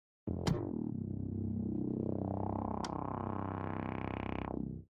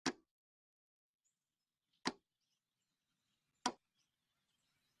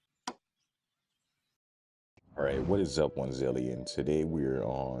Alright, what is up, Wnuzellion? Today we're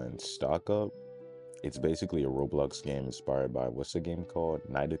on Stock Up. It's basically a Roblox game inspired by, what's the game called?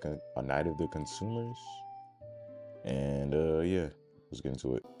 A Night of the Consumers? And, yeah, let's get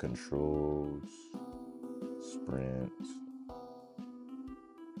into it. Controls, sprint.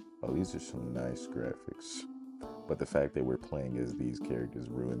 Oh, these are some nice graphics. But the fact that we're playing as these characters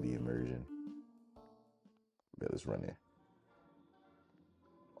ruined the immersion. Okay, let's run it.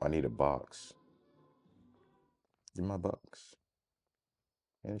 I need a box. Give me my box.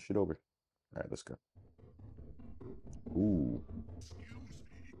 Hand shit over. Alright, let's go. Ooh.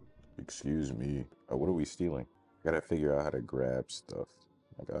 Excuse me. Oh, what are we stealing? I gotta figure out how to grab stuff.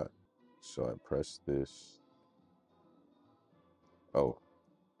 Oh my god. So I press this. Oh.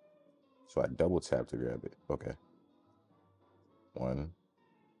 So I double tap to grab it. Okay. 1,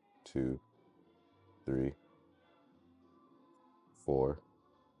 2, 3, 4.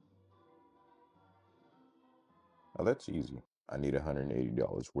 Oh, that's easy. I need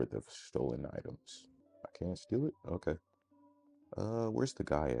 $180 worth of stolen items. I can't steal it? Okay. Where's the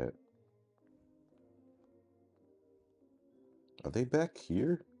guy at? Are they back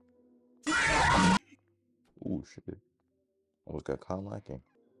here? Ooh, shit. Almost got caught lacking.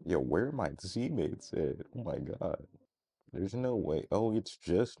 Yo, where are my teammates at? Oh my god. There's no way. Oh, it's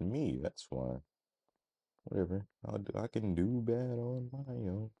just me. That's why. Whatever. I can do bad on my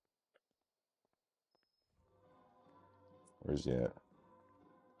own. Where's he at?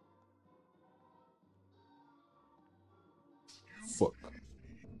 Fuck.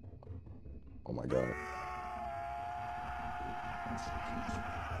 Oh my god.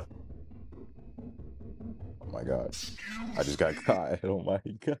 Oh my god. I just got caught. Oh my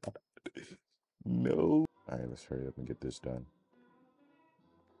god. No. Alright, let's hurry up and get this done.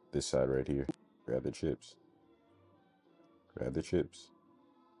 This side right here. Grab the chips. Grab the chips.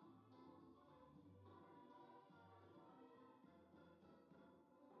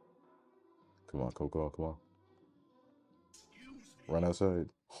 Come on, Coco, come on. Run outside.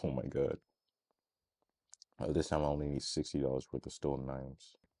 Oh my god. Oh, this time I only need $60 worth of stolen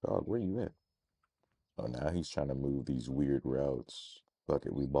items. Dog, where you at? Oh, now he's trying to move these weird routes. Fuck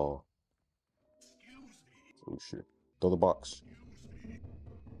it, we ball. Oh shit. Throw the box.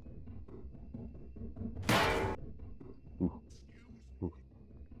 Ooh, ooh,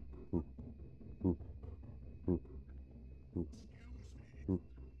 ooh, ooh, ooh, ooh, ooh.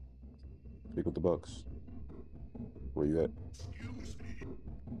 Pick up the box. Where you at?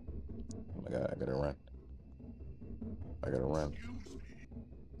 Oh my god, I gotta run. I gotta run.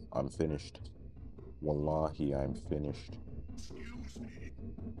 I'm finished. Wallahi, I'm finished.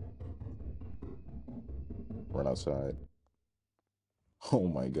 Run outside. Oh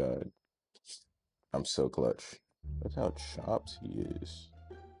my god. I'm so clutch. Look how chopped he is.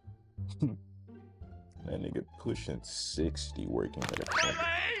 That nigga pushing 60 working at a point.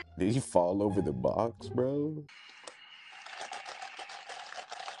 Did he fall over the box, bro?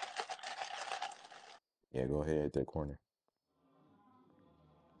 Yeah, go ahead at that corner.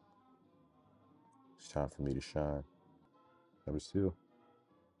 It's time for me to shine. Never steal.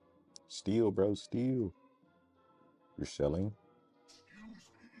 Steal, bro, steal. You're selling?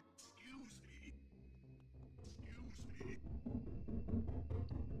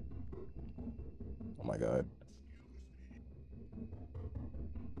 Oh my god.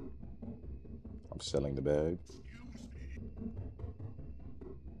 I'm selling the bag.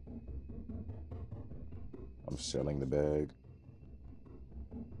 I'm selling the bag.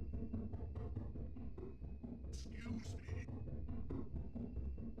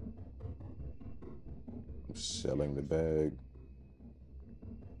 I'm selling the bag.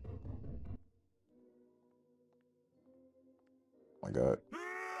 Oh my god.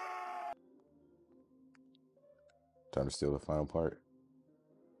 Time to steal the final part.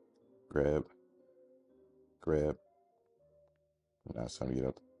 Grab. Grab. Now it's time to get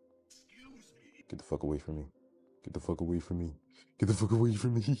up. Get the fuck away from me. Get the fuck away from me. Get the fuck away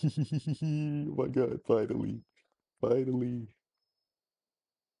from me. Oh my god, finally. Finally.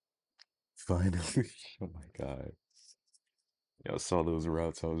 Finally. Oh my god. Y'all saw those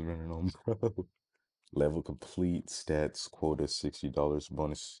routes I was running on, bro. Level complete. Stats quota $60.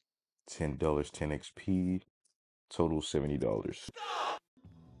 Bonus $10. 10 XP. Total $70.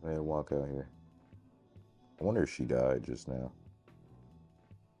 Man, walk out here. I wonder if she died just now.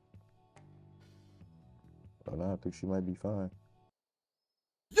 Oh no, I think she might be fine.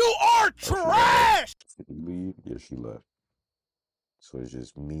 You are trash! Did you leave? Yeah, she left. So it's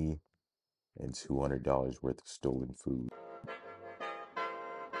just me and $200 worth of stolen food.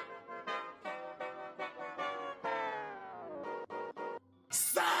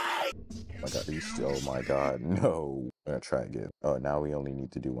 Say! Oh my god, Are you still? Oh my God, no. I'm gonna try again. Oh, now we only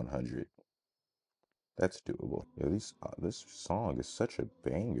need to do 100. That's doable. At least this song is such a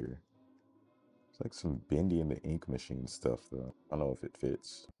banger. It's like some Bendy and the Ink Machine stuff, though. I don't know if it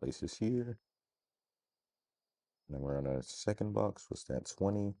fits. Places here. And then we're on a second box. What's that?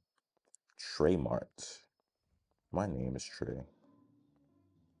 20. Trey Mart. My name is Trey.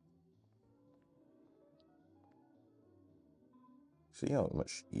 See how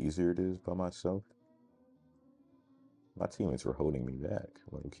much easier it is by myself? My teammates were holding me back,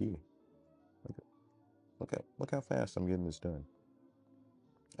 low key. Look how fast I'm getting this done.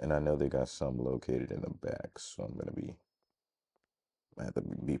 And I know they got some located in the back, so I have to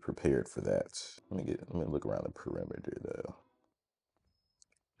be prepared for that. Let me look around the perimeter though.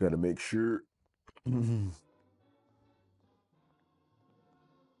 Gotta make sure.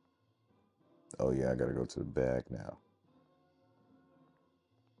 Oh yeah, I gotta go to the back now.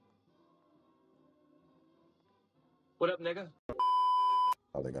 What up, nigga?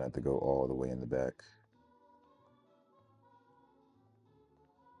 Oh, they're gonna have to go all the way in the back.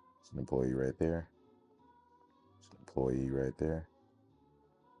 It's an employee right there. It's an employee right there.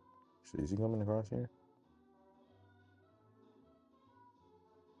 Shit, is he coming across here?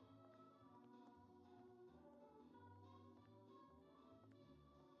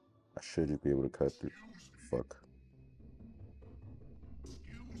 I should just be able to cut through. Fuck.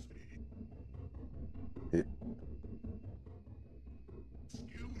 Hit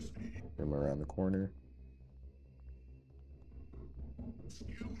him around the corner.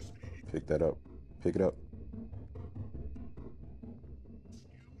 Pick that up. Pick it up.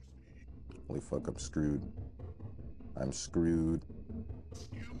 Holy fuck, I'm screwed. I'm screwed.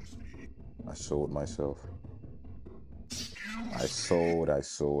 I sold myself. I sold.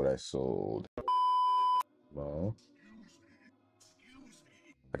 No.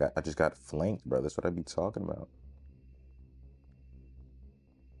 I just got flanked, bro. That's what I be talking about.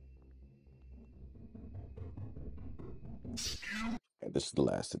 And this is the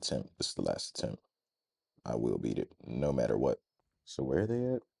last attempt. This is the last attempt. I will beat it, no matter what. So where are they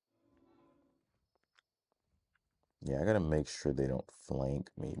at? Yeah, I gotta make sure they don't flank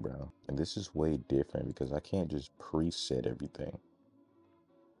me, bro. And this is way different because I can't just preset everything.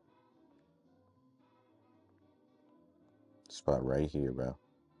 Spot right here, bro.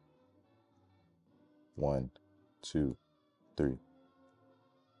 1, 2, 3,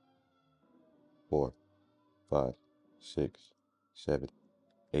 4, 5, 6, 7,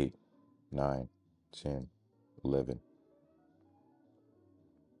 8, 9, 10, 11.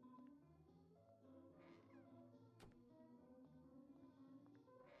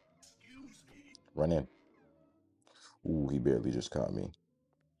 Run in. Ooh, he barely just caught me.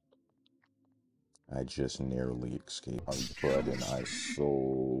 I just narrowly escaped. Button I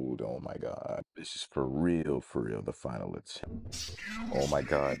sold. Oh my God. This is for real, the final attempt. Oh my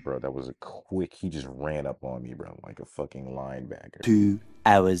God, bro. That was a quick. He just ran up on me, bro, like a fucking linebacker. 2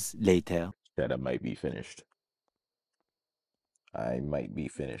 hours later. That I might be finished. I might be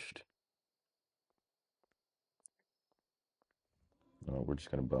finished. Oh, we're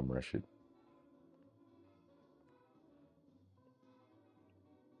just gonna bum rush it.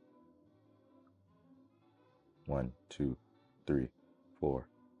 One, two, three, 4,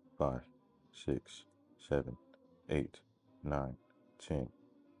 5, 6, 7, 8, 9, 10.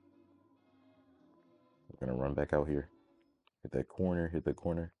 We're gonna run back out here. Hit that corner, hit that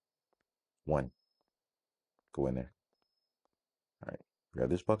corner. 1. Go in there. Alright. Grab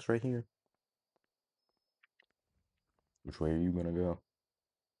this box right here. Which way are you gonna go?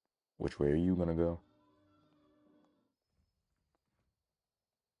 Which way are you gonna go?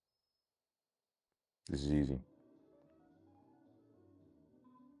 This is easy.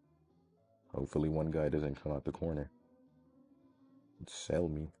 Hopefully one guy doesn't come out the corner and sell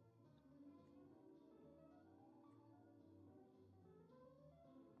me.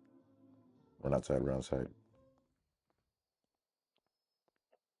 Run outside, run outside.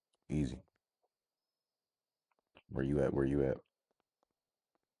 Easy. Where you at? Where you at?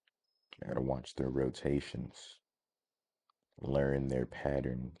 I gotta watch their rotations. Learn their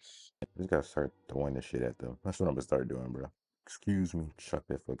patterns. Just gotta start throwing the shit at them. That's what I'm gonna start doing, bro. Excuse me. Chuck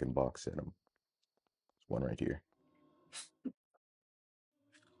that fucking box at them. There's one right here.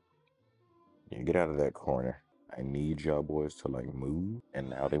 Yeah, get out of that corner. I need y'all boys to like move. And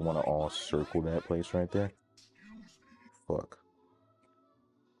now they wanna all circle that place right there. Fuck.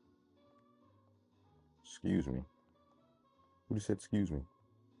 Excuse me. Who just said excuse me?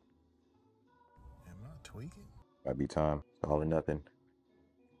 Am I tweaking? Might be time. All or nothing.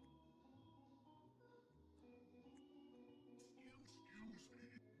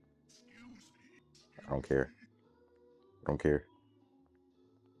 I don't care. I don't care.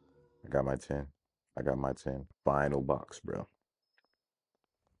 I got my 10. I got my 10. Final box, bro.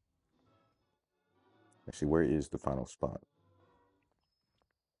 Actually, where is the final spot?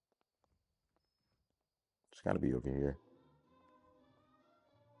 It's got to be over here.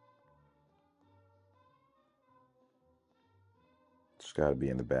 It's got to be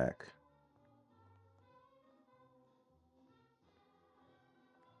in the back.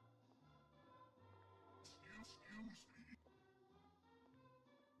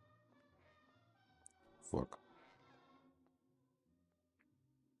 Fuck.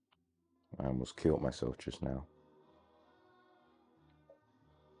 I almost killed myself just now.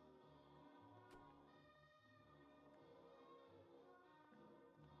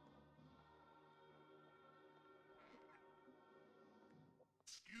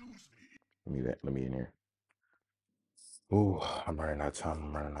 Let me in here. Ooh, I'm running out of time.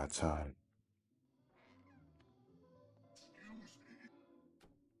 I'm running out of time.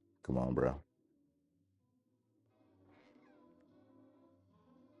 Come on, bro.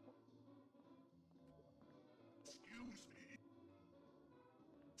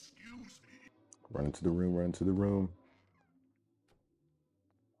 Run into the room, run into the room.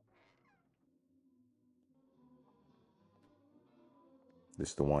 This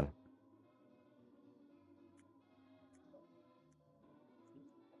is the one.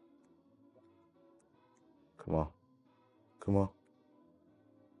 Come on. Come on.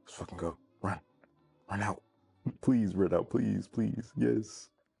 Let's fucking go. Run. Run out. Please run out. Please, please. Yes.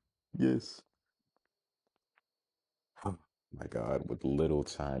 Yes. Oh my God, with little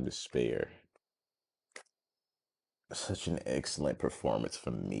time to spare. Such an excellent performance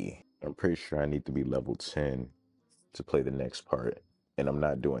from me. I'm pretty sure I need to be level 10 to play the next part, and I'm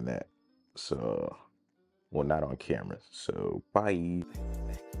not doing that. So, well, not on camera. So, bye.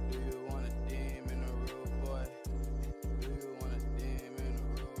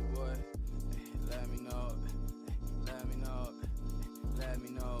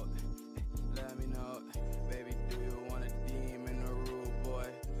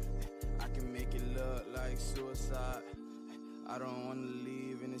 Suicide. I don't wanna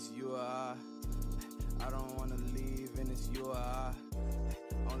leave and it's you or I. I don't wanna leave and it's you or I.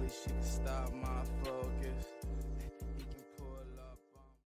 Only she can stop my focus.